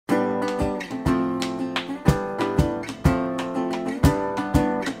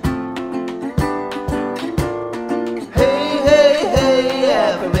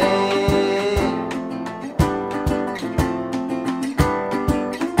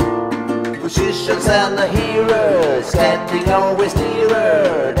musicians and the heroes getting always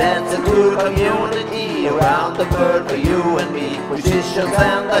nearer. That's a cool community around the world for you and me. Musicians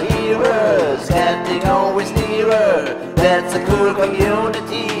and the heroes getting always nearer. That's a cool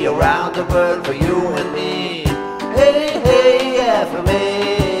community around the world for you and me. Hey, hey,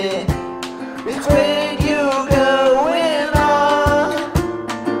 FMA, it's great you going on.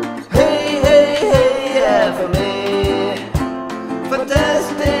 Hey, hey, hey, FMA,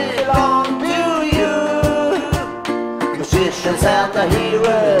 fantastic on to you. Musicians and the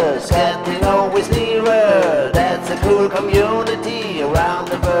heroes getting always nearer. That's a cool community around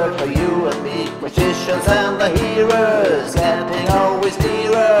the world for you and me. Musicians and the heroes getting always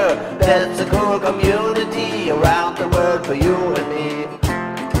nearer. That's a cool community around the world for you and me.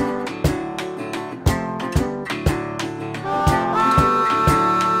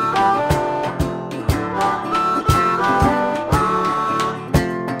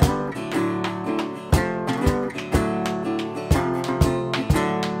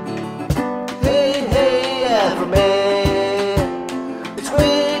 Hey, hey, FMA, it's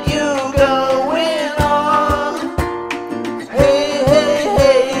great you going on. Hey, hey,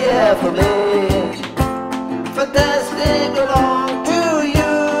 hey, FMA, fantastic along to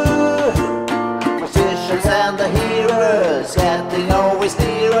you. Musicians and the heroes getting always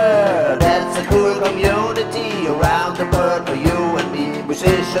nearer. That's a cool community around the world for you and me.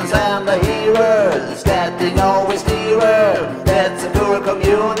 Musicians and the heroes getting always nearer. That's a cool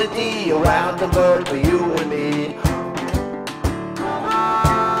community around the world for you.